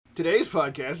Today's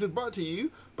podcast is brought to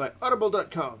you by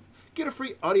Audible.com. Get a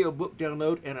free audiobook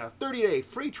download and a 30-day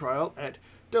free trial at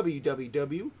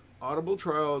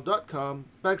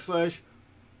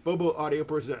www.audibletrial.com/Bobo Audio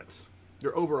Presents.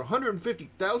 There are over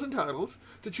 150,000 titles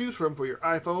to choose from for your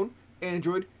iPhone,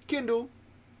 Android, Kindle,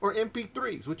 or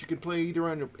MP3s, which you can play either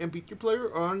on your MP3 player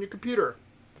or on your computer.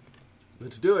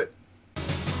 Let's do it.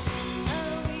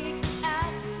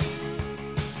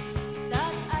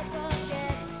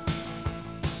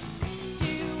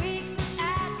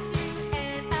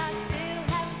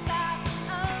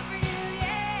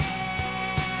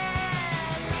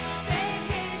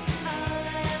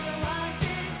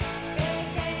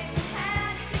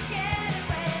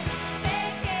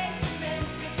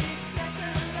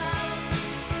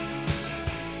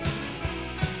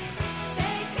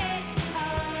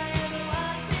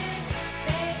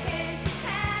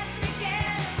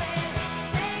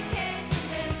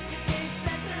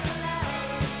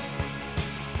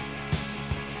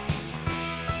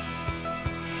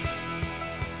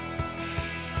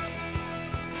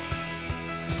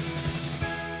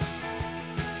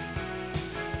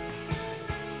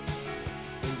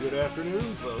 Good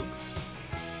afternoon, folks.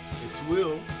 It's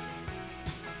Will,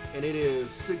 and it is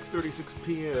 6:36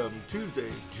 p.m. Tuesday,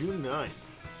 June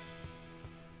 9th,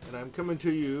 and I'm coming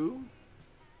to you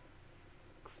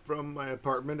from my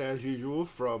apartment, as usual,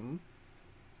 from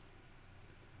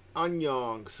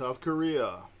Anyang, South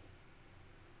Korea,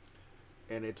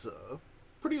 and it's a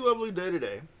pretty lovely day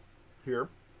today here,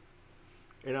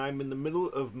 and I'm in the middle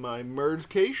of my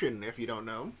MERS-cation, if you don't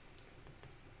know.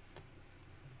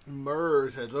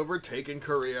 MERS has overtaken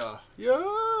Korea. Yeah,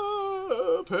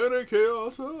 panic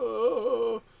chaos.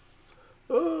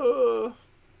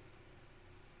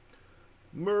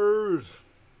 MERS.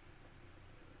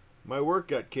 My work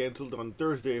got canceled on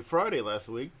Thursday, Friday last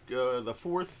week, the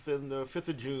 4th and the 5th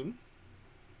of June.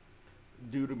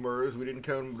 Due to MERS, we didn't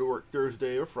come to work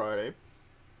Thursday or Friday.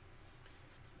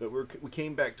 But we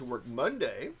came back to work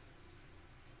Monday.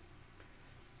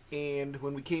 And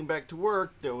when we came back to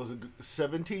work, there was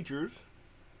 7 teachers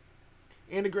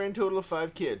and a grand total of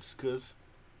 5 kids, because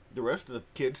the rest of the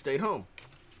kids stayed home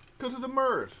because of the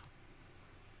MERS.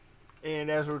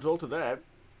 And as a result of that,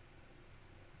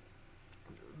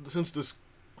 since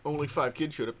only 5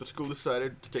 kids showed up, the school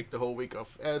decided to take the whole week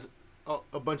off, as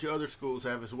a bunch of other schools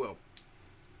have as well.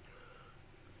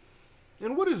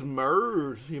 And what is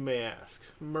MERS, you may ask?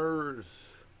 MERS.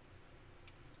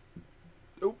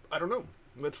 Oh, I don't know.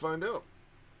 Let's find out.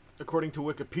 According to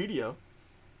Wikipedia,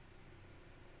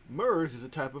 MERS is a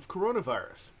type of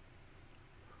coronavirus.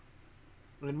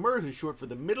 And MERS is short for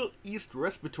the Middle East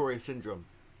Respiratory Syndrome.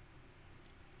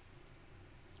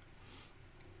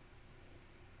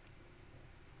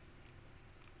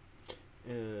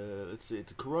 Let's see,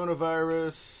 it's a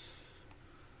coronavirus.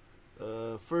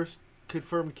 First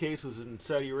confirmed case was in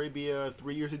Saudi Arabia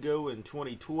 3 years ago in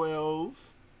 2012.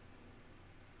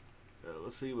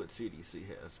 Let's see what CDC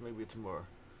has. Maybe it's more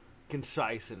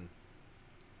concise and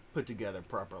put together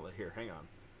properly. Here, hang on.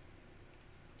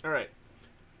 All right.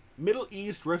 Middle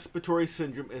East Respiratory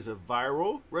Syndrome is a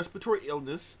viral respiratory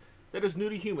illness that is new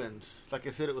to humans. Like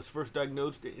I said, it was first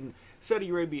diagnosed in Saudi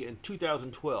Arabia in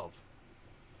 2012.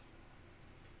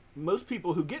 Most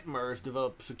people who get MERS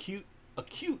develop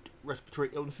acute respiratory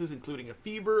illnesses, including a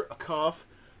fever, a cough,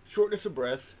 shortness of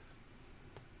breath,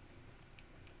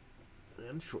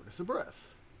 and shortness of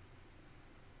breath.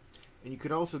 And you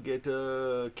can also get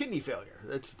kidney failure.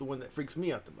 That's the one that freaks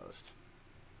me out the most.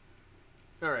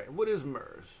 Alright, what is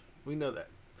MERS? We know that.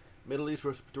 Middle East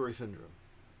Respiratory Syndrome.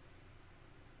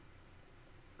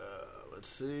 Let's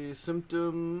see.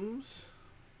 Symptoms.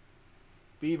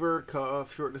 Fever,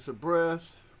 cough, shortness of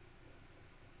breath.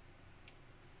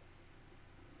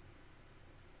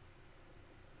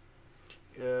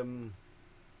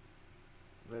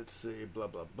 Let's see, blah,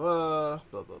 blah, blah,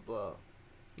 blah, blah, blah.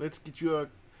 Let's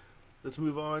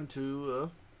move on to,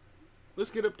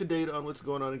 let's get up to date on what's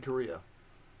going on in Korea.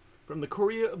 From the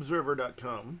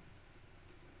KoreaObserver.com,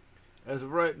 as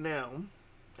of right now,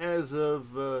 as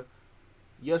of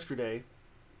yesterday,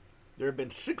 there have been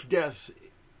 6 deaths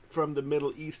from the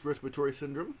Middle East Respiratory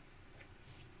Syndrome,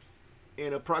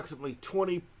 and approximately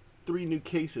 23 new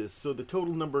cases. So the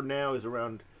total number now is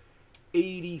around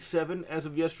 87 as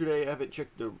of yesterday. I haven't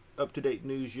checked the up-to-date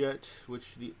news yet,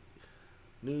 which the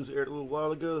news aired a little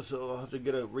while ago, so I'll have to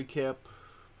get a recap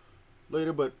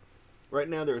later. But right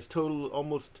now there are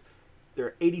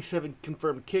 87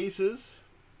 confirmed cases.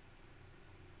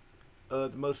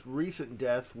 The most recent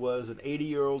death was an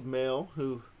 80-year-old male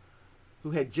who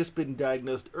had just been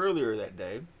diagnosed earlier that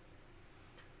day.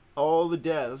 All the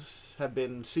deaths have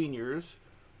been seniors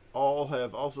all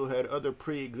have also had other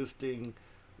pre-existing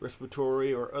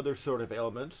respiratory or other sort of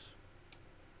ailments.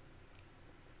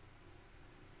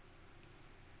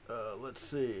 Let's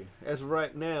see. As of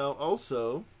right now,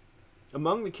 also,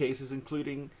 among the cases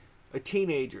including a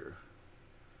teenager,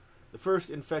 the first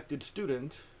infected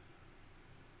student.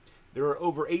 There are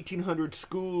over 1,800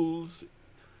 schools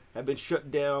have been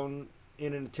shut down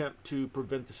in an attempt to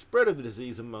prevent the spread of the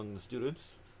disease among the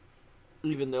students,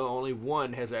 even though only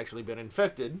one has actually been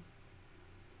infected.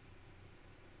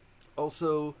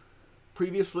 Also,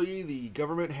 previously, the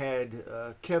government had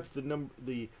kept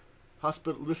the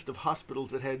hospital list of hospitals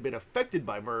that had been affected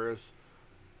by MERS.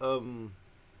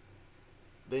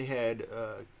 They had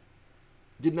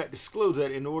did not disclose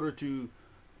that in order to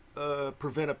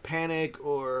prevent a panic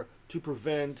or to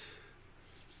prevent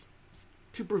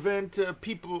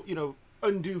people,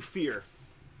 undue fear,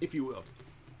 if you will.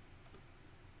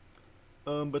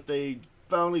 But they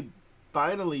finally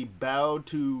bowed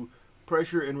to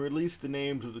pressure and released the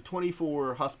names of the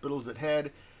 24 hospitals that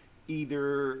had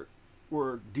either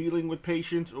were dealing with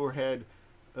patients or had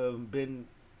been,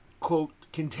 quote,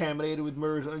 contaminated with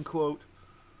MERS, unquote.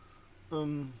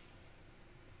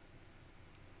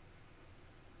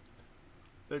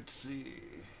 Let's see.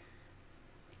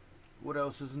 What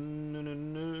else is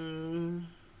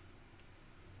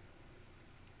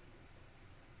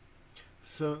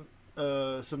So,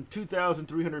 some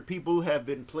 2,300 people have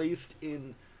been placed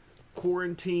in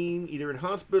quarantine, either in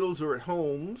hospitals or at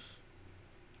homes.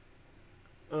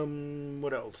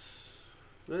 What else?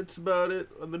 That's about it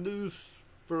on the news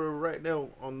for right now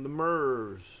on the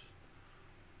MERS.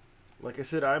 Like I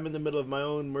said, I'm in the middle of my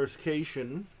own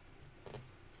MERScation.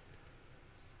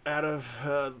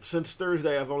 Since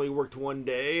Thursday, I've only worked one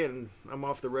day, and I'm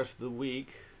off the rest of the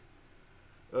week.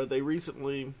 I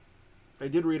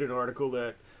did read an article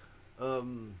that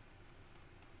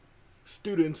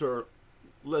students are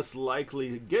less likely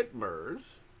to get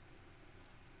MERS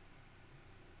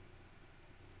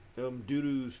due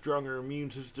to stronger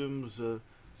immune systems.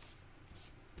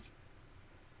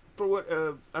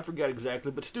 I forgot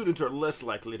exactly, but students are less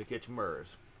likely to catch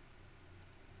MERS.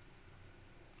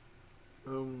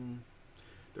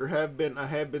 I have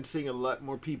been seeing a lot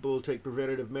more people take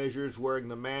preventative measures, wearing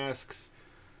the masks,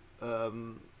 their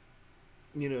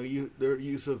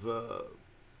use of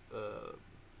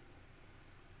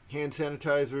hand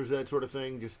sanitizers, that sort of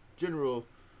thing, just general.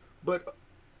 But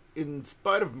in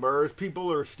spite of MERS,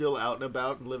 people are still out and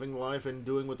about and living life and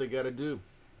doing what they got to do.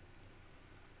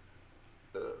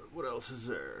 What else is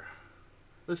there?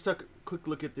 Let's take a quick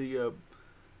look at the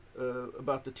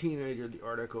about the teenager, the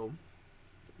article.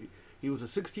 He was a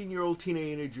 16-year-old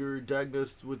teenager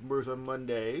diagnosed with MERS on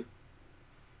Monday.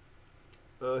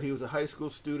 He was a high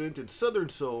school student in Southern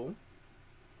Seoul.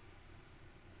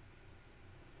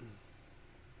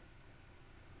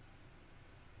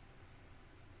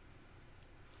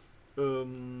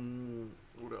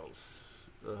 What else?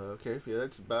 Okay, yeah,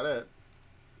 that's about it.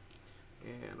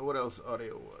 And what else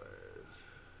audio-wise?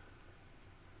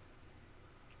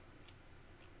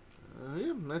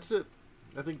 Yeah, that's it.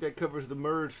 I think that covers the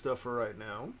MERS stuff for right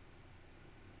now.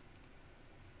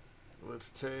 Let's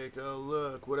take a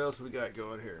look. What else we got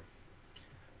going here?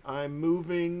 I'm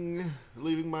leaving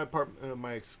my apartment.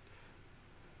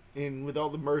 With all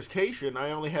the MERScation,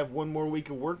 I only have one more week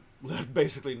of work left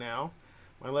basically now.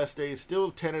 My last day is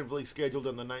still tentatively scheduled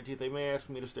on the 19th. They may ask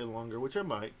me to stay longer, which I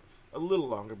might. A little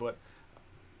longer, but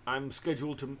I've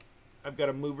got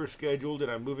a mover scheduled,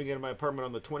 and I'm moving into my apartment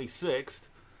on the 26th.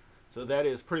 So that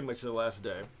is pretty much the last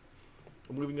day.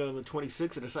 I'm moving on the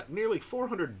 26th, and it's like nearly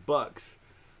 $400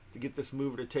 to get this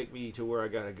mover to take me to where I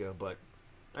gotta go. But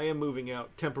I am moving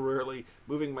out temporarily,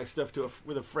 moving my stuff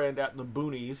with a friend out in the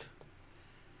boonies.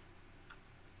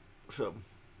 So,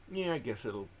 yeah, I guess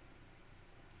the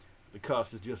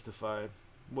cost is justified.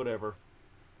 Whatever.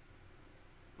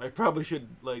 I probably should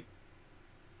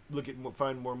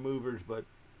find more movers, but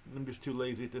I'm just too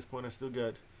lazy at this point. I still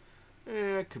got.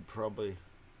 I could probably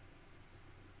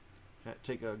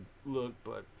take a look,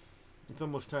 but it's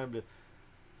almost time to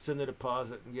send the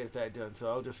deposit and get that done. So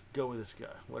I'll just go with this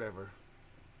guy. Whatever.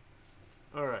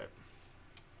 All right.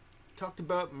 Talked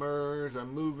about MERS.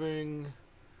 I'm moving.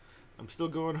 I'm still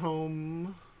going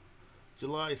home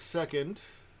July 2nd.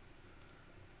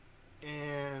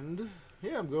 And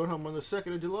yeah, I'm going home on the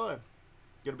 2nd of July.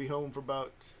 Gonna be home for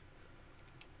about,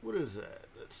 what is that?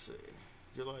 Let's see.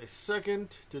 July 2nd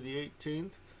to the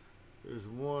 18th. There's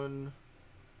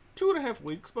 2.5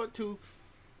 weeks, about two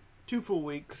full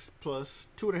weeks plus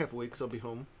 2.5 weeks I'll be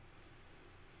home.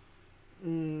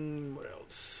 What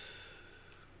else?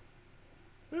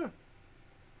 Yeah.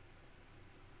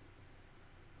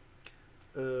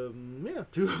 Yeah,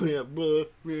 yeah, blah,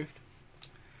 yeah.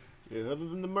 Yeah, other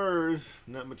than the MERS,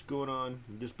 not much going on.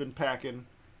 Just been packing,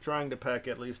 trying to pack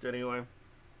at least anyway.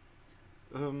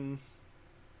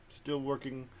 Still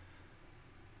working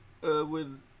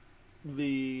with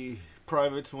the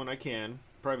privates when I can,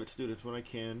 private students when I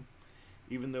can.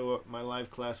 Even though my live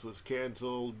class was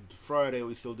canceled Friday,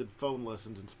 we still did phone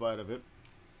lessons in spite of it.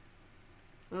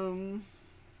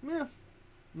 Yeah,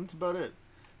 that's about it.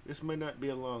 This may not be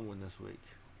a long one this week.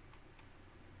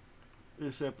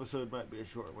 This episode might be a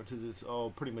short one since it's all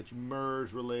pretty much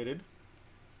MERS related.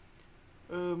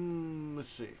 Let's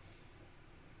see.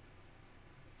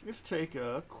 Let's take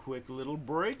a quick little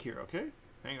break here, okay?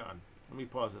 Hang on. Let me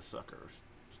pause this sucker.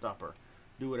 Stop her.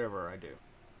 Do whatever I do.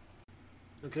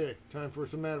 Okay, time for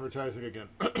some advertising again.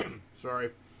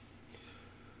 Sorry.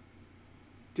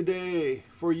 Today,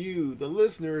 for you, the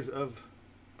listeners of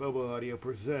Bobo Audio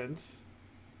Presents,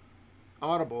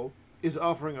 Audible is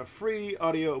offering a free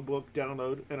audiobook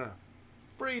download and a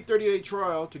free 30-day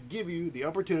trial to give you the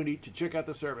opportunity to check out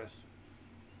the service.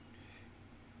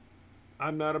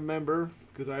 I'm not a member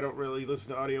because I don't really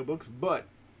listen to audiobooks, but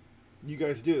you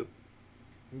guys do.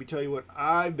 Let me tell you what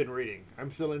I've been reading.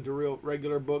 I'm still into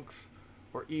regular books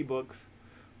or ebooks,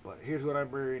 but here's what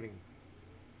I'm reading.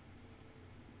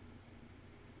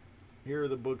 Here are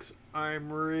the books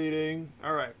I'm reading.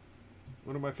 All right.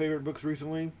 One of my favorite books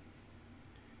recently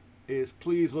is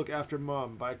Please Look After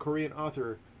Mom by Korean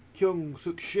author Kyung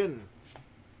Suk Shin.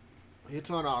 It's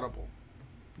on Audible.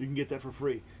 You can get that for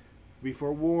free. Be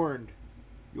forewarned,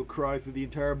 you'll cry through the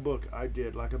entire book. I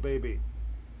did, like a baby.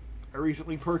 I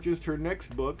recently purchased her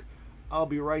next book, I'll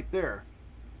Be Right There.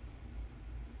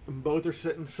 And both are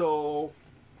set in Seoul,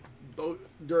 both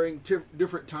during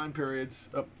different time periods.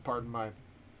 Oh, pardon my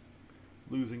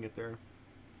losing it there.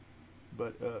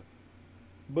 But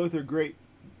both are great.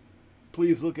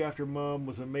 Please Look After Mom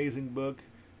was an amazing book,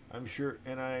 I'm sure,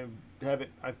 and I've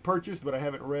purchased, but I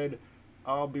haven't read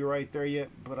I'll Be Right There yet,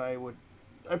 but I would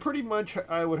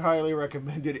highly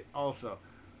recommend it also.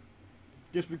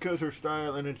 Just because her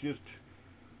style, and it's just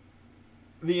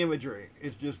the imagery.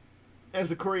 It's just,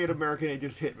 as a Korean American, it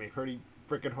just hit me pretty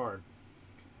freaking hard.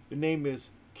 The name is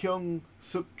Kyung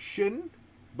Suk Shin.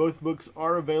 Both books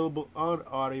are available on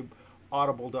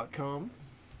audible.com.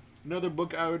 Another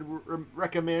book I would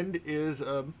recommend is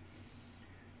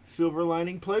Silver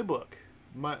Lining Playbook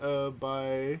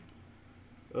by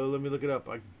let me look it up.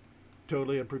 I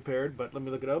totally unprepared, but let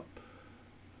me look it up.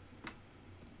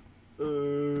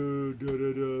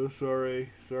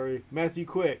 Sorry. Matthew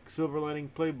Quick. Silver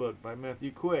Lining Playbook by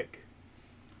Matthew Quick.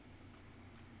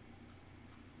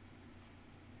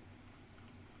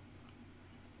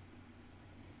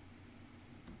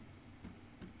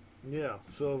 Yeah,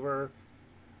 Silver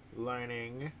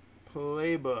Lining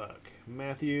Playbook.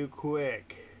 Matthew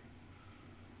Quick.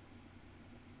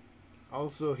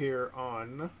 Also here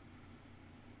on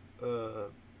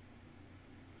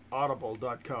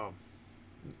audible.com.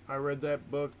 I read that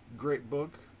book. Great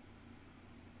book.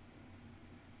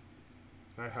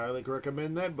 I highly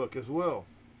recommend that book as well.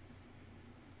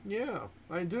 Yeah,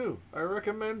 I do. I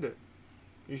recommend it.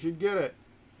 You should get it.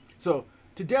 So,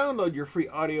 to download your free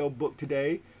audio book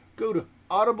today, go to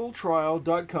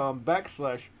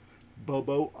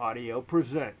audibletrial.com/Bobo Audio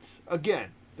Presents.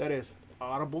 Again, that is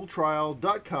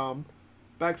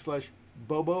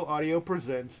audibletrial.com/Bobo Audio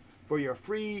Presents for your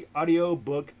free audio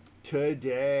book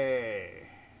today.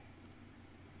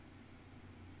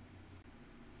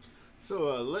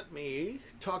 So let me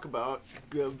talk about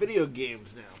video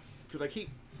games now, because I keep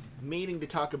meaning to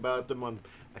talk about them on.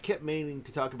 I kept meaning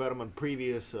to talk about them on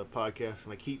previous podcasts,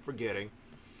 and I keep forgetting.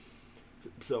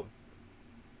 So,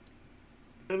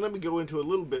 and let me go into a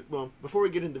little bit. Well, before we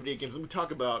get into video games, let me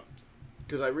talk about,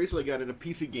 because I recently got into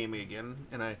PC gaming again,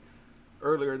 and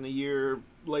earlier in the year,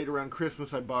 late around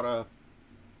Christmas, I bought a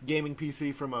gaming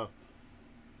PC from a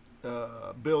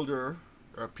builder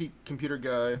or a computer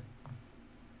guy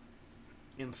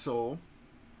in Seoul.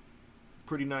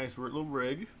 Pretty nice little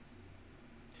rig.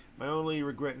 My only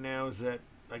regret now is that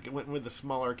I went with a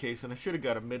smaller case, and I should have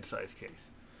got a mid-size case,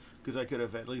 because I could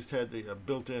have at least had the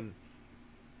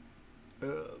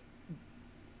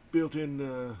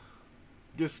built-in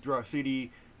disk drive, CD,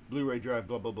 Blu-ray drive,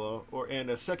 blah blah blah, and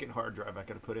a second hard drive I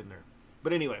could have put in there.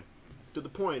 But anyway, to the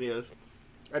point is,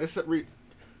 I just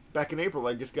back in April,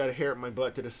 I just got a hair at my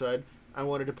butt to decide I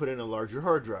wanted to put in a larger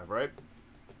hard drive, right?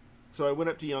 So I went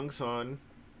up to Yongsan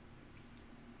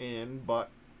and bought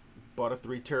a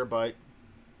 3 terabyte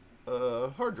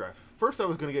hard drive. First I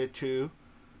was going to get a 2,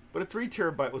 but a 3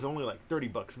 terabyte was only like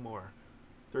 $30 more.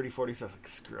 30, 40, so I was like,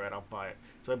 screw it, I'll buy it.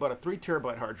 So I bought a 3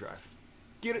 terabyte hard drive.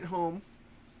 Get it home.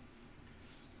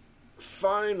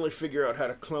 finally figure out how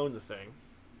to clone the thing.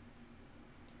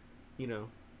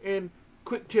 And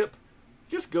quick tip,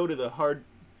 just go to the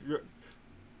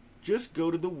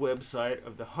website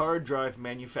of the hard drive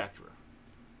manufacturer.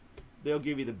 They'll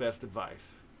give you the best advice.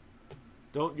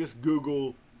 Don't just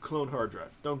Google clone hard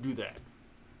drive. Don't do that.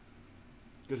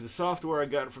 Because the software I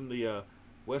got from the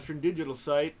Western Digital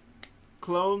site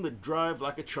cloned the drive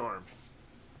like a charm.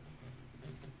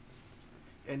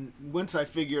 And once I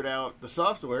figured out the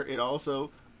software, it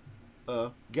also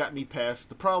got me past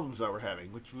the problems I were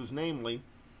having, which was namely,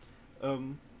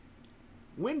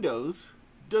 Windows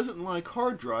doesn't like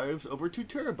hard drives over 2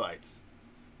 terabytes.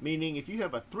 Meaning if you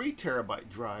have a 3 terabyte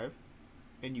drive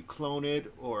and you clone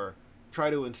it or try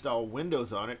to install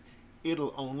Windows on it,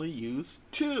 it'll only use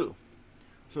 2.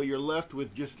 So you're left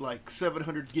with just like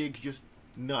 700 gigs just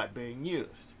not being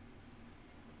used.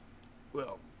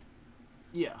 Well,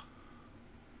 yeah.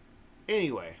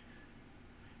 Anyway,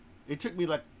 it took me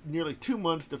like nearly 2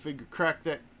 months to crack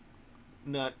that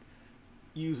nut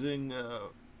using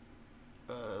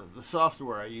the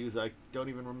software I use. I don't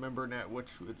even remember now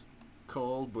which it's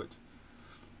called, but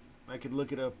I could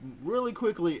look it up really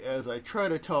quickly as I try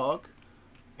to talk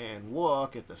and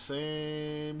walk at the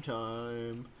same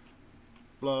time.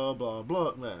 Blah, blah,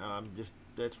 blah. Man,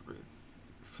 that's rude.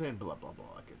 Saying blah, blah,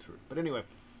 blah, like it's rude. But anyway,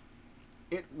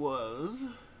 it was...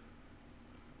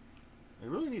 They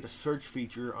really need a search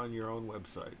feature on your own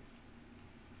website.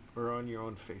 Or on your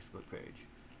own Facebook page.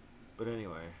 But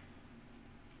anyway,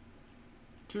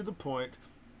 to the point,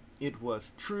 it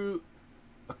was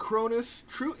Acronis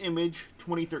True Image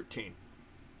 2013.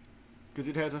 Because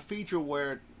it has a feature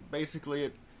where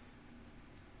basically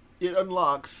it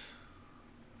unlocks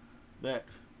that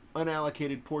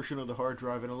unallocated portion of the hard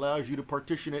drive and allows you to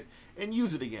partition it and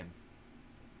use it again.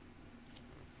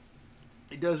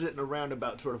 It does it in a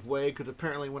roundabout sort of way, because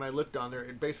apparently when I looked on there,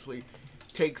 it basically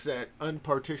takes that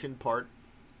unpartitioned part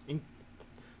and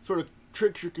sort of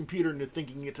tricks your computer into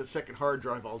thinking it's a second hard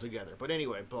drive altogether. But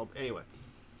anyway,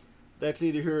 that's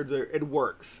neither here nor there. It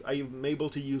works. I'm able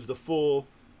to use the full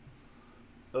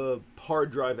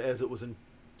hard drive as it was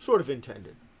sort of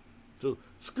intended. So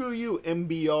screw you,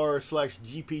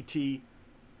 MBR/GPT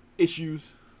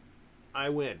issues. I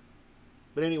win.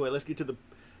 But anyway, let's get to the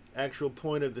actual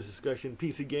point of this discussion,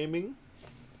 PC gaming.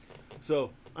 So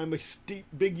I'm a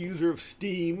big user of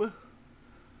Steam,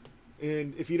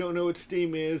 and if you don't know what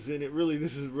Steam is, then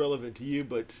this is relevant to you.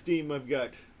 But Steam,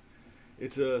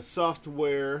 it's a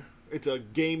software, it's a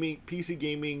PC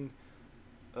gaming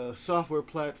software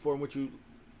platform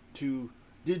to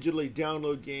digitally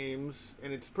download games,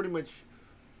 and it's pretty much,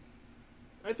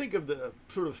 I think of the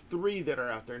sort of 3 that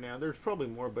are out there now. There's probably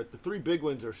more, but the 3 big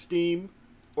ones are Steam,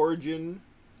 Origin,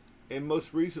 and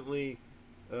most recently,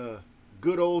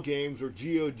 Good Old Games, or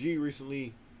GOG,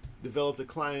 recently developed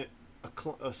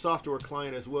a software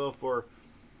client as well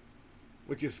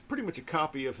which is pretty much a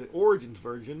copy of the Origin's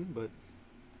version. But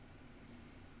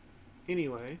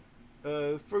anyway,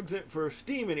 for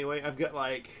Steam anyway, I've got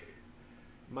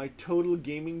my total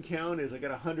gaming count is I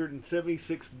got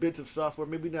 176 bits of software,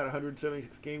 maybe not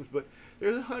 176 games, but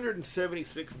there's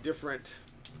 176 different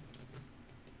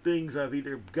things I've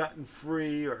either gotten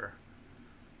free or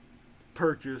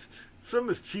purchased. Some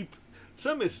is cheap,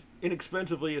 some is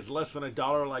inexpensively as less than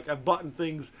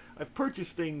 $1. I've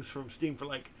purchased things from Steam for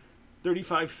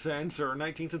 35 cents or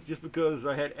 19 cents just because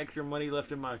I had extra money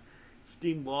left in my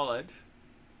Steam wallet.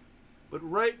 But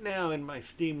right now in my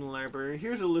Steam library,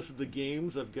 here's a list of the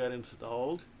games I've got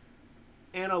installed.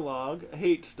 Analog, A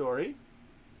Hate Story,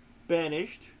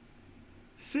 Banished,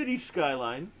 City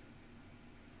Skyline,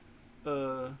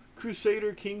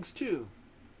 Crusader Kings 2,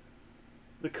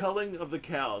 The Culling of the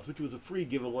Cows, which was a free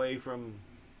giveaway from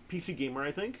PC Gamer,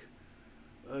 I think,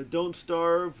 Don't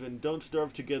Starve and Don't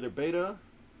Starve Together Beta,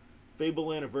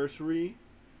 Fable Anniversary,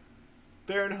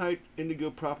 Fahrenheit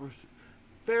Indigo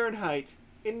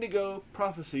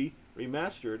Prophecy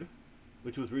Remastered,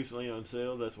 which was recently on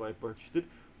sale, that's why I purchased it,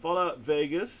 Fallout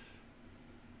Vegas,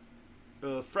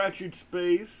 Fractured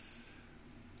Space,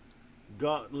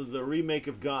 the remake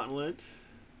of Gauntlet.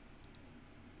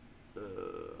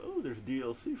 There's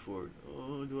DLC for it.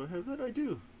 Oh, do I have that? I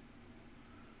do.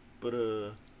 But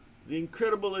The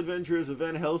Incredible Adventures of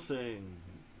Van Helsing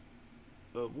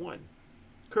 1,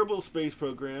 Kerbal Space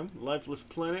Program, Lifeless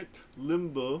Planet,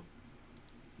 Limbo,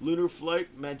 Lunar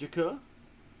Flight, Magicka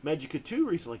 2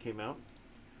 recently came out,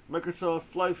 Microsoft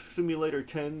Flight Simulator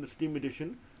 10, the Steam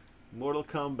Edition, Mortal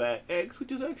Kombat X,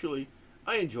 which is actually,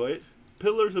 I enjoy it,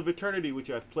 Pillars of Eternity, which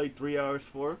I've played 3 hours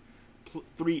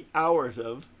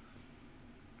of,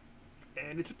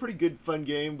 and it's a pretty good fun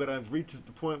game, but I've reached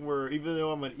the point where even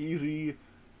though I'm an easy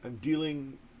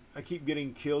I keep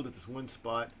getting killed at this one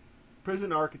spot.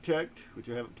 Prison Architect, which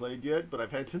I haven't played yet, but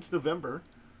I've had since November.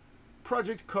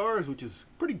 Project Cars, which is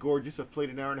pretty gorgeous. I've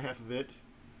played an hour and a half of it.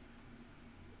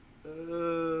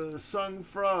 Sung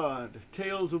Fraud,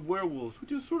 Tales of Werewolves,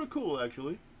 which is sort of cool,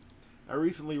 actually. I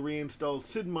recently reinstalled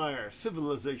Sid Meier,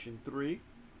 Civilization 3.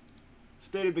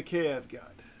 State of Decay I've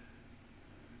got.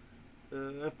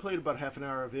 I've played about half an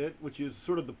hour of it, which is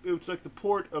sort of it's like the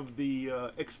port of the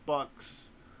Xbox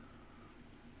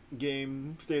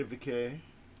game, State of Decay.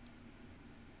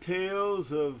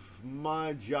 Tales of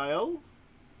Majile.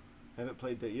 Haven't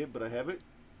played that yet, but I have it.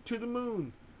 To the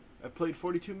Moon. I've played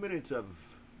 42 minutes of,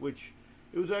 which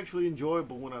it was actually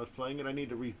enjoyable when I was playing it. I need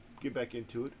to get back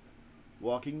into it.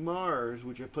 Walking Mars,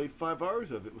 which I played 5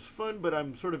 hours of. It was fun, but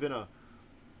I'm sort of in a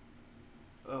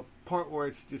part where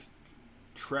it's just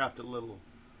trapped a little.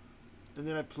 And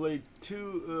then I played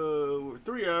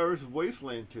 3 hours of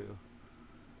Wasteland 2,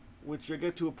 which I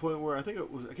got to a point where I can't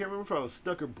remember if I was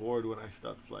stuck or bored when I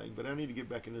stopped playing, but I need to get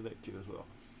back into that too as well.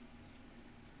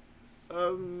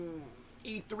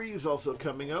 E3 is also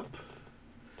coming up.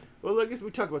 Well, I guess we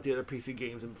talk about the other PC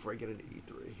games before I get into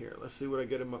E3. Here, let's see what I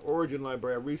get in my Origin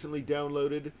library. I recently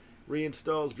downloaded,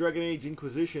 reinstalled Dragon Age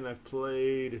Inquisition. I've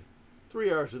played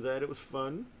 3 hours of that. It was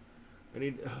fun.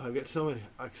 I've got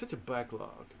such a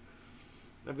backlog.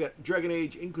 I've got Dragon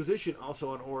Age Inquisition also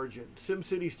on Origin.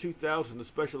 SimCities 2000, the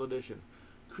special edition.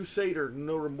 Crusader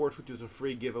No Remorse, which was a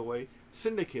free giveaway.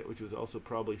 Syndicate, which was also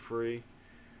probably free.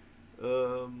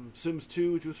 Sims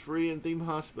 2, which was free, and Theme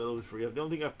Hospital was free. The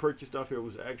only thing I've purchased off here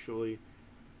was actually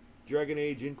Dragon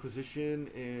Age Inquisition,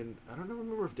 and I don't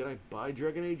remember did I buy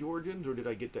Dragon Age Origins or did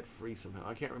I get that free somehow?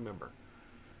 I can't remember.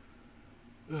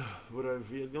 But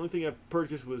the only thing I've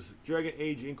purchased was Dragon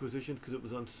Age Inquisition because it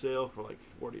was on sale for like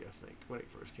 $40, I think, when it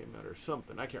first came out, or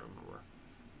something. I can't remember.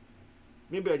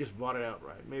 Maybe I just bought it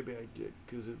outright. Maybe I did,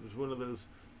 because it was one of those.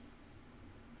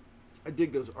 I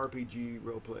dig those RPG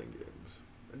role-playing games.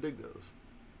 I dig those.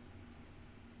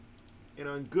 And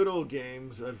on good old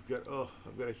games, I've got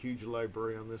a huge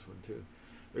library on this one too.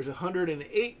 There's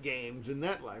 108 games in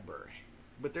that library,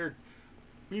 but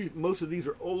most of these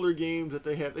are older games that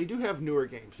they have. They do have newer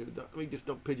games too. Just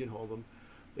don't pigeonhole them.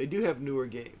 They do have newer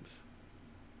games.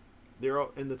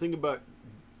 And the thing about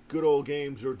good old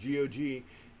games or GOG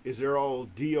is they're all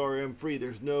DRM free.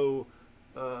 There's no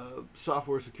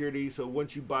software security, so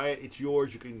once you buy it, it's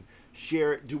yours. You can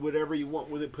share it, do whatever you want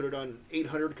with it, put it on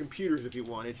 800 computers if you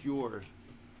want. It's yours.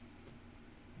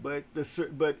 But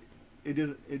it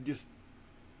doesn't. It just,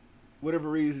 whatever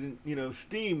reason,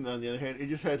 Steam on the other hand, it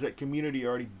just has that community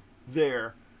already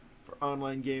there for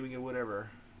online gaming and whatever.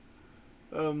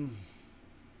 I've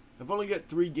only got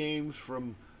 3 games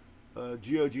from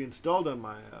GOG installed on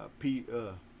my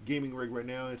gaming rig right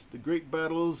now. It's The Great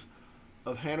Battles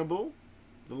of Hannibal,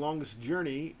 The Longest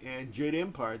Journey, and Jade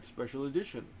Empire, the special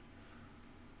edition.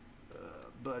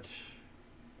 But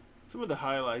some of the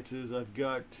highlights is I've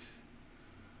got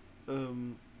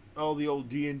all the old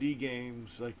D&D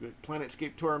games like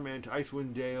Planetscape Torment,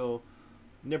 Icewind Dale,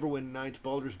 Neverwinter Nights,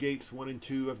 Baldur's Gates 1 and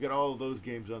 2. I've got all of those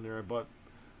games on there. I bought.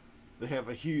 They had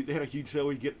a huge sale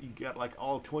where you got like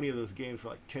all 20 of those games for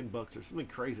like $10 or something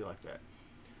crazy like that.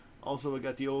 Also,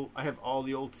 I have all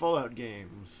the old Fallout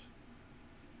games.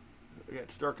 I got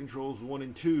Star Controls 1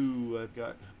 and 2. I've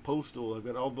got Postal. I've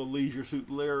got all the Leisure Suit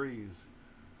Larrys.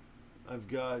 I've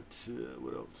got,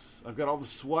 what else? I've got all the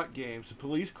SWAT games, the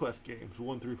Police Quest games,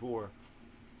 1 through 4.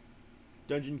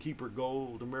 Dungeon Keeper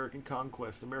Gold, American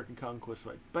Conquest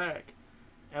Fight Back,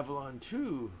 Avalon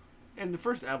 2, and the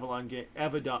first Avalon game,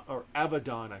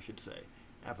 Avadon, I should say.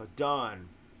 Avadon,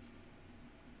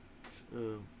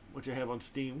 which I have on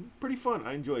Steam. Pretty fun.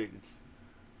 I enjoyed it. It's,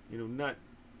 not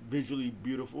visually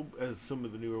beautiful as some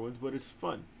of the newer ones, but it's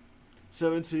fun.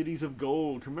 7 Cities of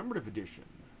Gold, Commemorative Edition.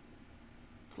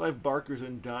 Clive Barker's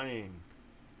Undying.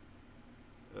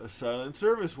 Silent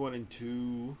Service 1 and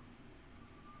 2.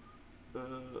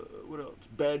 What else?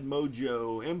 Bad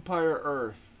Mojo. Empire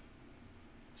Earth.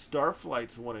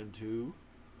 Starflights 1 and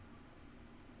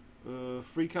 2.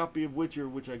 Free copy of Witcher,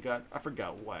 which I got. I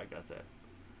forgot why I got that.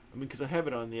 Because I have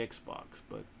it on the Xbox,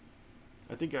 but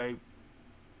I think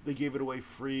they gave it away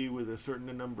free with a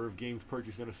certain number of games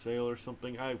purchased in a sale or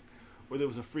something. Or there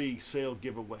was a free sale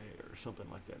giveaway or something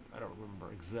like that. I don't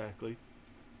remember exactly.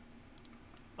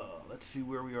 Let's see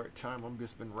where we are at time. I've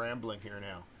just been rambling here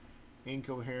now.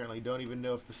 Incoherently. Don't even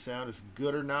know if the sound is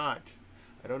good or not.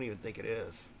 I don't even think it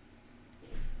is.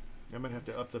 I'm going to have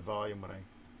to up the volume when I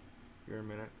hear a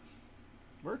minute.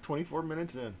 We're 24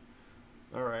 minutes in.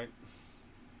 Alright.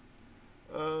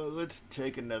 Let's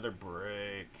take another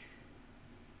break.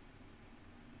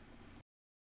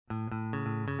 On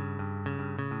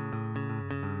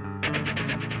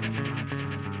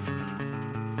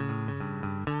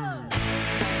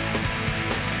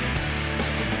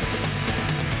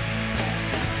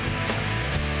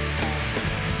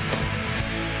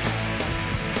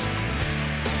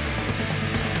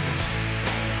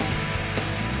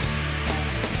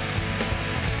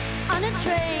a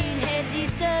train headed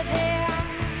east of here,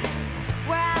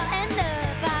 where I'll end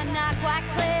up, I'm not quite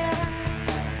clear.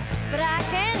 But I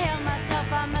can't help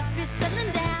myself, I must be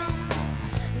settling down.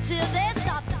 Until they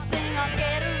stop this thing, I'll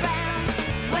get around.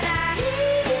 When I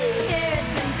hear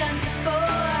it's been done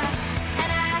before,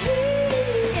 and I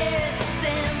hear it's a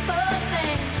simple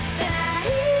thing, then I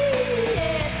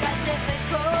hear it's quite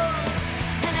difficult,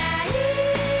 and I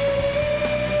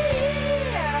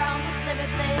hear almost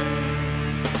everything.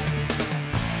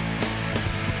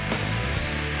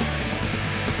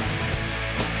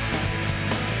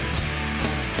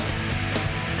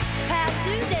 Pass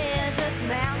through deserts,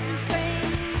 mountain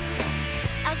streams.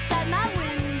 Outside my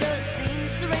window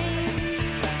seems serene.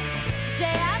 The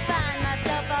day I find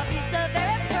myself, I'll be so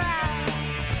very proud.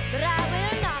 But I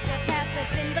will not go past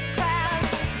up in the crowd.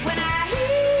 When I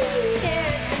hear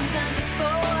it's been done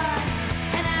before,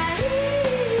 and I hear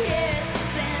it's a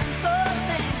simple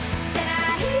thing, then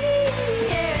I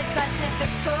hear it's quite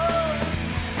difficult,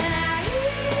 and I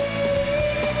hear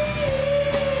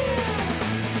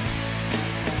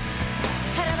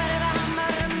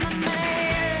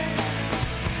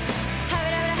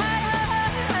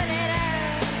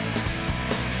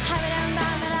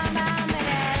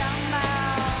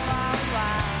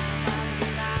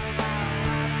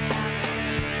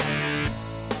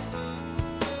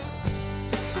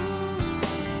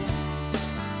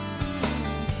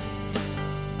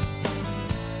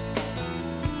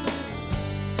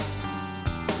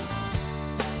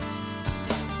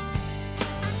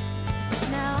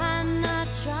Now I'm not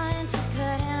trying to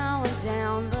cut anyone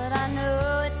down, but I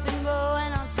know it's been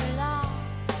going on too long.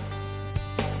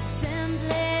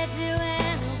 Simply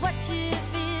doing what you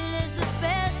feel is the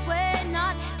best way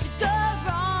not to go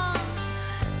wrong.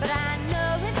 But I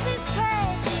know it seems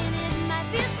crazy and it might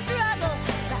be a struggle,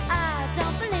 but I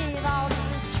don't believe all this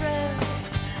is true.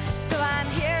 So I'm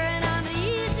here and I'm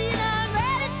easy and I'm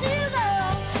ready to go,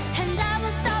 and I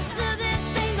won't stop till this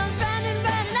thing goes round and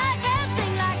round, and I can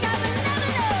sing like I will never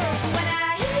know. When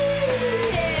I hear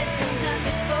it's been done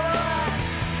before,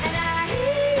 and I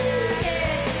hear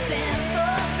it's a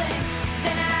simple thing,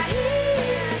 then I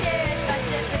hear it's quite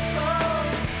difficult,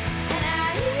 and I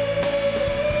hear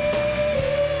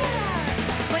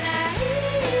when I hear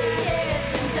it's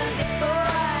been done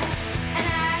before, and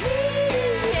I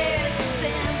hear it's a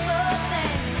simple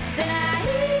thing, then I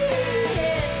hear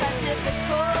it's quite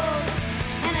difficult,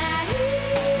 and I hear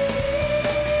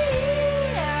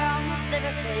almost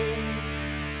everything.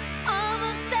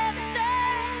 Almost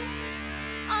everything,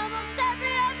 almost every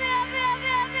little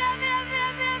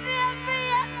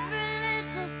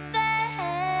thing.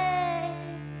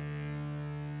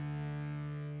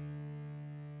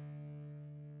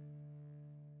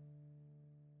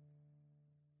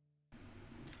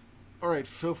 Alright,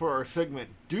 so for our segment,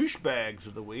 Douchebags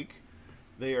of the Week,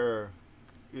 they are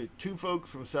two folks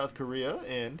from South Korea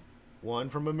and one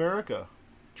from America,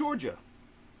 Georgia.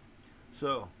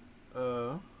 So,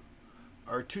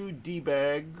 our two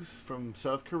D-bags from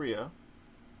South Korea.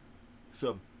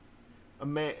 So,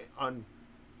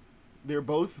 they're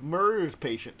both MERS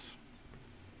patients.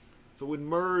 So when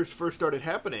MERS first started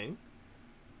happening,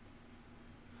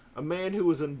 a man who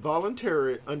was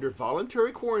under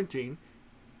voluntary quarantine,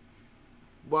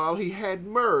 while he had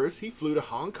MERS, he flew to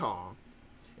Hong Kong,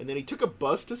 and then he took a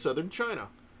bus to southern China,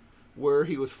 where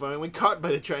he was finally caught by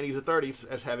the Chinese authorities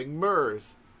as having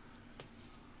MERS.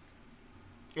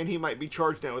 And he might be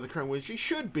charged now with a crime, which he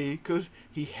should be, because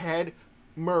he had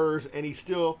MERS, and he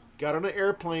still got on an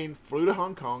airplane, flew to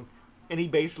Hong Kong, and he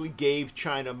basically gave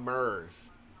China MERS.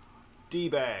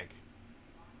 D-bag.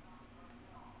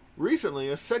 Recently,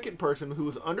 a second person who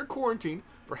was under quarantine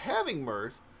for having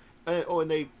MERS,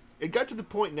 it got to the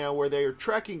point now where they are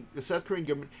tracking, the South Korean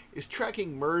government is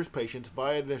tracking MERS patients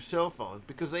via their cell phones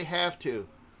because they have to.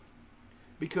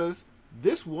 Because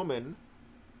this woman,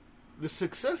 the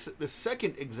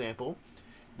second example,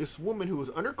 this woman who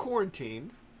was under quarantine,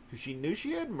 who she knew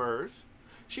she had MERS,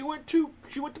 she went to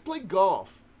play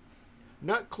golf.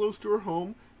 Not close to her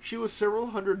home. She was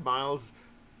several hundred miles.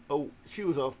 She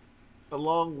was a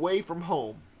long way from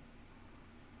home.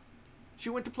 She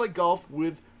went to play golf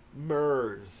with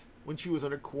MERS when she was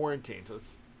under quarantine. So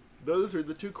those are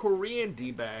the two Korean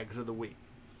D-bags of the week.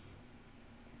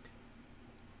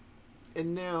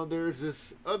 And now there's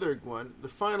this other one, the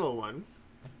final one,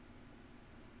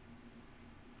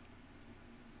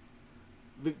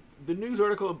 the news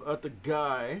article about the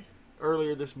guy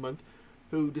earlier this month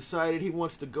who decided he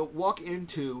wants to go walk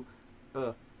into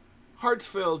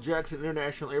Hartsfield Jackson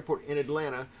International Airport in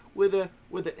Atlanta with an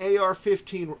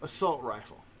AR-15 assault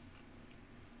rifle.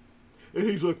 And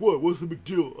he's like, "What? What's the big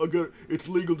deal? It's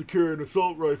legal to carry an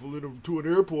assault rifle to an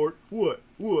airport. What?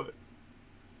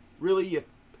 Really? You,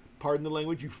 pardon the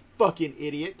language, you fucking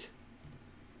idiot.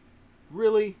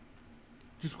 Really?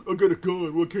 I got a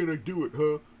gun. Why can't I do it,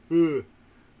 huh?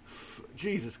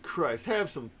 Jesus Christ. Have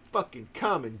some fucking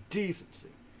common decency.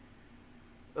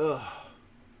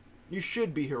 You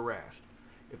should be harassed.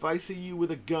 If I see you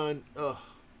with a gun,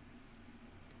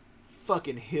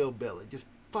 fucking hillbilly. Just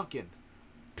fucking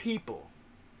people.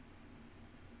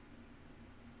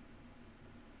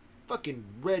 Fucking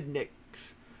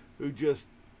rednecks who just...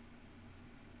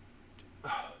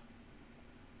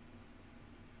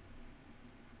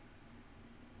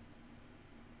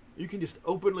 You can just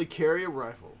openly carry a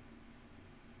rifle,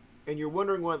 and you're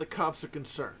wondering why the cops are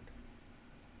concerned.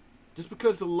 Just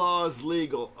because the law is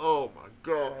legal, oh my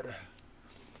God.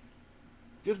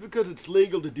 Just because it's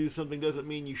legal to do something doesn't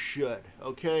mean you should,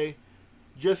 okay?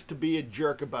 Just to be a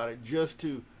jerk about it, just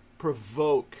to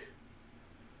provoke.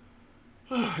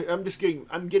 I'm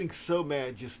getting so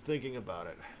mad just thinking about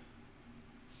it.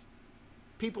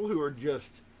 People who are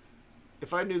just...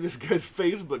 If I knew this guy's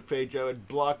Facebook page, I would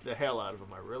block the hell out of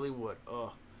him. I really would.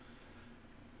 Ugh.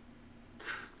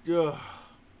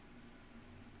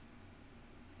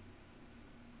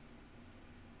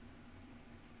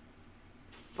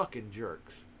 Fucking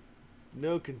jerks.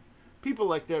 People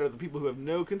like that are the people who have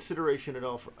no consideration at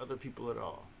all for other people at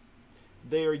all.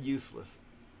 They are useless.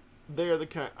 They are the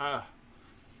kind...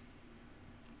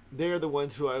 They are the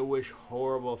ones who I wish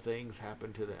horrible things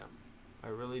happen to them. I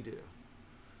really do.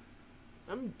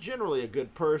 I'm generally a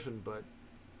good person, but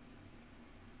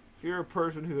if you're a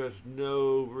person who has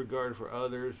no regard for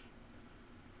others,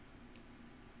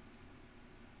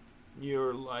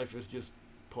 your life is just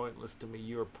pointless to me.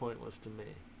 You're pointless to me.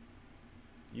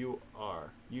 You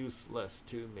are useless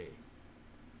to me.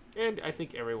 And I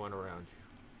think everyone around you.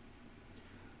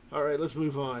 Alright, let's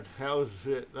move on. How is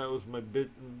it? That was my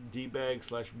D-bag /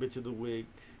 bitch of the week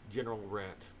general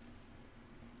rant.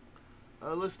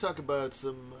 Let's talk about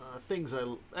some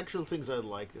actual things I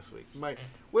like this week. My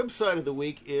website of the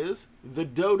week is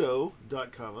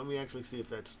thedodo.com. Let me actually see if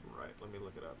that's right. Let me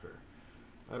look it up here.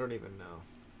 I don't even know.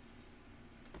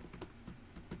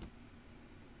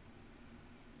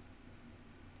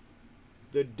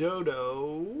 The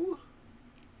Dodo.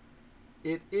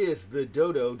 It is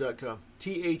thedodo.com.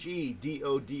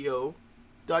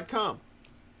 TheDodo.com.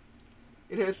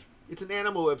 It's an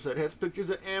animal website. It has pictures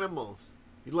of animals.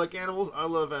 You like animals? I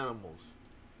love animals.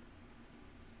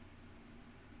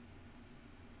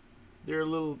 They're a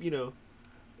little,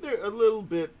 they're a little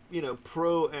bit,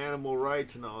 pro animal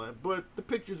rights and all that, but the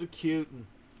pictures are cute and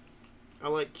I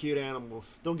like cute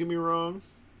animals. Don't get me wrong.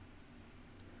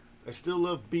 I still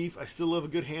love beef. I still love a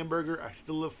good hamburger. I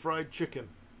still love fried chicken.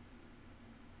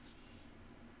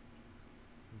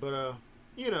 But,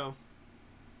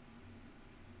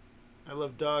 I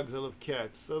love dogs. I love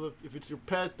cats. So if it's your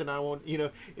pet, then I won't,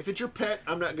 if it's your pet,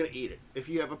 I'm not going to eat it. If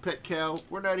you have a pet cow,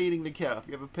 we're not eating the cow. If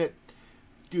you have a pet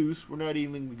goose, we're not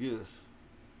eating the goose.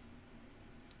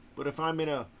 But if I'm in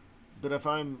a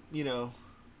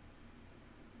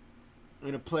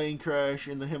plane crash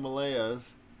in the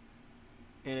Himalayas,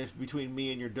 and it's between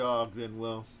me and your dog, then,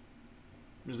 well,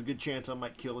 there's a good chance I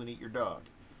might kill and eat your dog.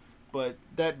 But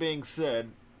that being said,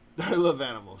 I love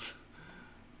animals.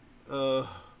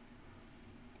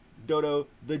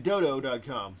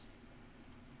 Thedodo.com.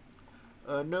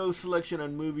 No selection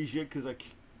on movies yet because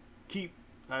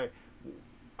I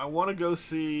want to go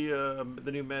see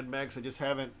the new Mad Max. I just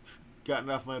haven't gotten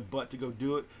off my butt to go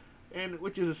do it, and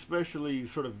which is especially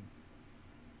sort of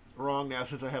wrong now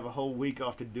since I have a whole week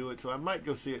off to do it. So I might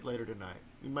go see it later tonight.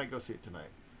 We might go see it tonight.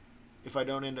 If I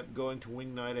don't end up going to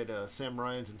wing night at Sam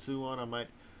Ryan's in Suwon, I might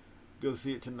go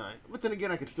see it tonight. But then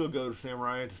again, I could still go to Sam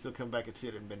Ryan's and still come back and see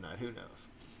it at midnight. Who knows?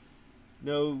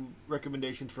 No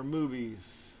recommendations for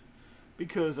movies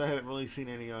because I haven't really seen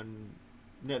any on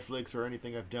Netflix or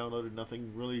anything I've downloaded.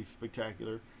 Nothing really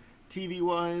spectacular.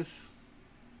 TV-wise,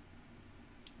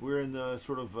 we're in the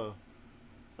sort of...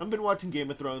 I've been watching Game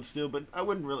of Thrones still, but I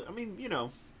wouldn't really...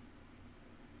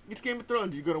 it's Game of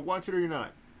Thrones. You're going to watch it or you're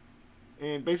not.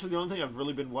 And basically the only thing I've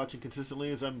really been watching consistently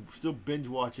is I'm still binge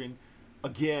watching,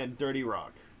 again, 30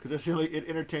 Rock. Because that's the only...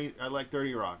 I like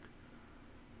 30 Rock.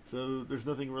 So there's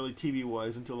nothing really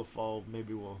TV-wise until the fall.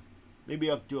 Maybe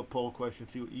I'll do a poll question,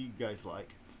 see what you guys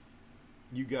like.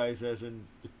 You guys as in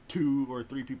the 2 or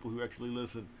 3 people who actually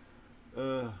listen.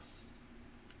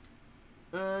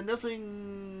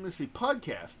 Nothing. Let's see.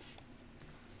 Podcasts.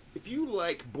 If you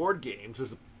like board games,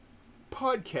 there's a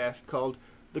podcast called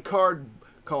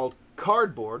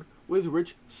Cardboard with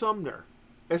Rich Sumner,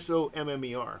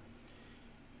 Sommer.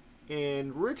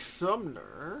 And Rich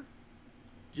Sumner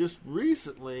just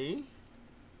recently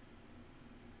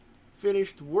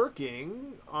finished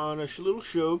working on a little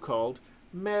show called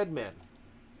Mad Men.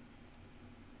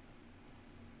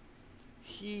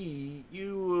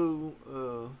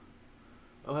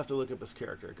 I'll have to look up his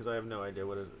character because I have no idea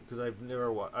what it is. Because I've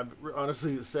never watched.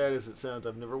 Honestly, as sad as it sounds,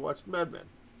 I've never watched Mad Men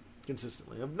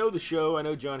consistently. I know the show. I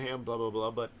know John Hamm. Blah blah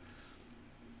blah. But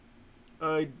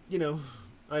I've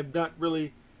not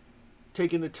really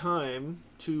taken the time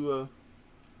to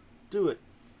do it.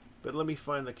 But let me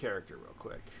find the character real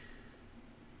quick.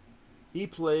 He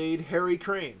played Harry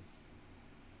Crane,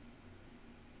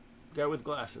 guy with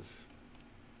glasses.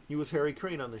 He was Harry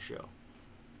Crane on the show.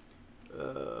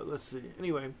 Let's see.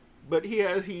 Anyway, but he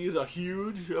is a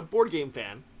huge board game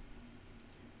fan,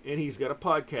 and he's got a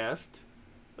podcast,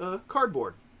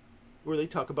 Cardboard, where they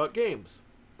talk about games,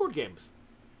 board games.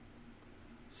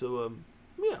 So,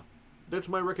 yeah, that's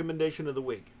my recommendation of the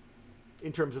week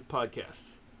in terms of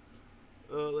podcasts.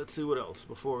 Let's see what else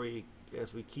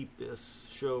as we keep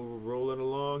this show rolling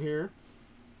along here.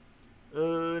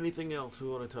 Anything else we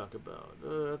want to talk about?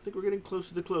 I think we're getting close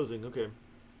to the closing. Okay.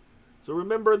 So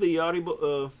remember the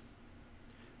Audible,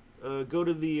 go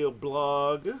to the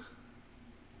blog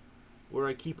where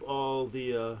I keep all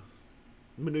the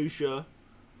minutia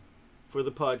for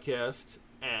the podcast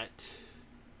at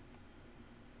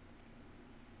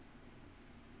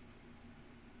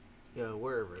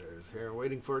wherever it is here. I'm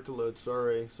waiting for it to load.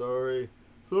 Sorry.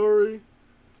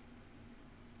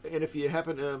 And if you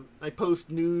happen to, I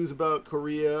post news about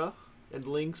Korea and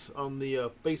links on the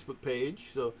Facebook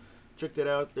page, so check that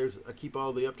out. I keep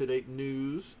all the up-to-date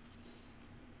news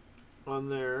on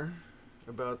there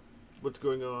about what's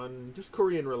going on, just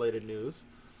Korean-related news.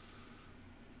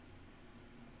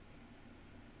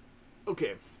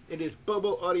 Okay, it is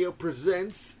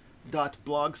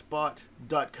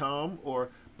boboaudiopresents.blogspot.com or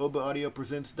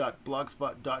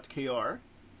boboaudiopresents.blogspot.kr.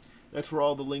 That's where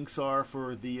all the links are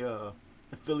for the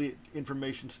affiliate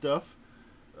information stuff.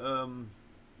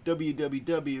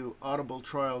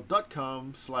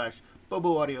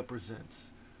 www.audibletrial.com/boboaudiopresents.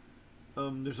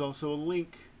 There's also a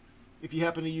link. If you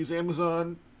happen to use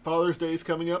Amazon, Father's Day is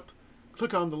coming up.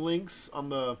 Click on the links on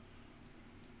the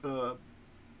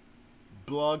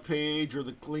blog page or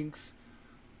the links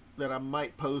that I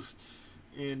might post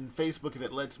in Facebook if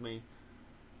it lets me.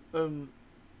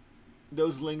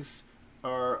 Those links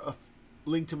are a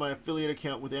link to my affiliate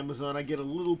account with Amazon. I get a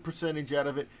little percentage out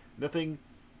of it. There's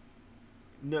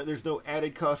no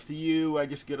added cost to you. I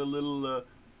just get a little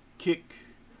kick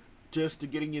just to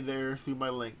getting you there through my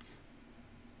link.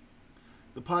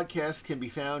 The podcast can be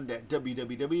found at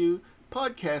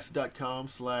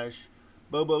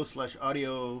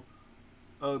www.podcast.com/bobo/audio.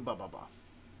 Blah blah blah.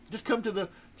 Just come to the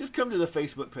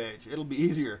Facebook page. It'll be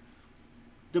easier.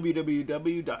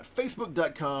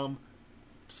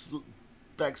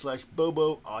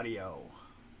 www.facebook.com/Bobo Audio.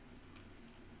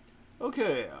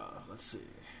 Okay, let's see.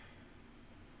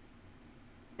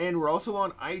 And we're also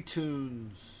on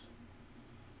iTunes.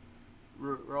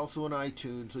 We're also on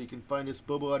iTunes, so you can find us,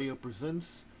 Bobo Audio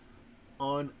Presents,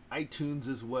 on iTunes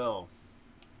as well.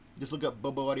 Just look up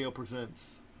Bobo Audio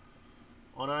Presents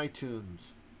on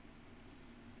iTunes.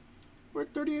 We're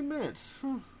at 38 minutes.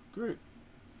 Great.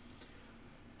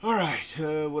 All right,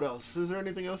 what else? Is there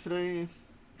anything else today?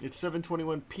 It's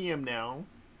 7:21 p.m. now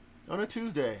on a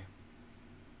Tuesday.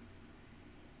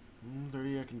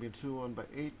 30. I can be in 2-1 by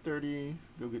 8:30.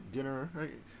 Go get dinner. I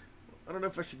don't know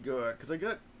if I should go out because I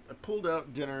pulled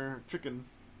out dinner, chicken,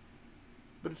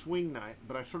 but it's wing night.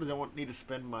 But I sort of don't need to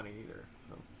spend money either.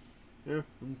 So, yeah,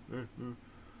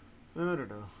 I don't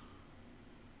know.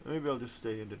 Maybe I'll just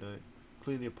stay in tonight,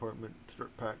 clean the apartment,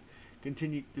 start pack,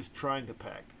 continue just trying to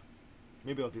pack.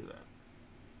 Maybe I'll do that.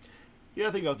 Yeah,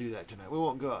 I think I'll do that tonight. We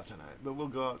won't go out tonight, but we'll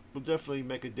go out. We'll definitely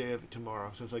make a day of it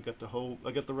tomorrow since I got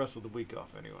the rest of the week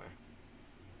off anyway.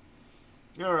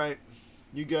 All right.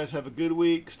 You guys have a good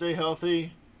week. Stay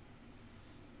healthy.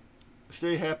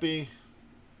 Stay happy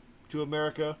to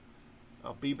America.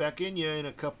 I'll be back in you in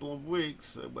a couple of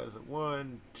weeks. What is it?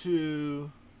 1,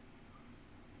 2,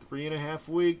 3.5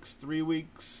 weeks, 3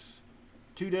 weeks,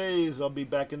 2 days. I'll be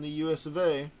back in the US of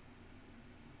A.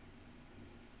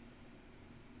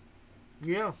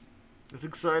 Yeah, it's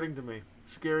exciting to me.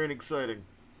 Scary and exciting.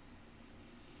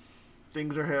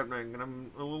 Things are happening, and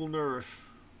I'm a little nervous.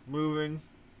 Moving,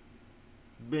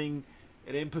 being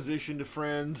an imposition to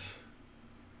friends,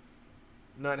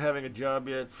 not having a job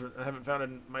yet. I haven't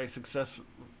found my success,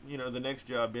 the next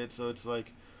job yet. So it's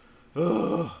like,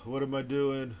 oh, what am I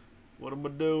doing? What am I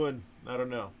doing? I don't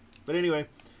know. But anyway,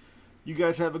 you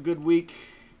guys have a good week.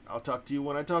 I'll talk to you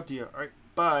when I talk to you. All right,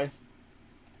 bye.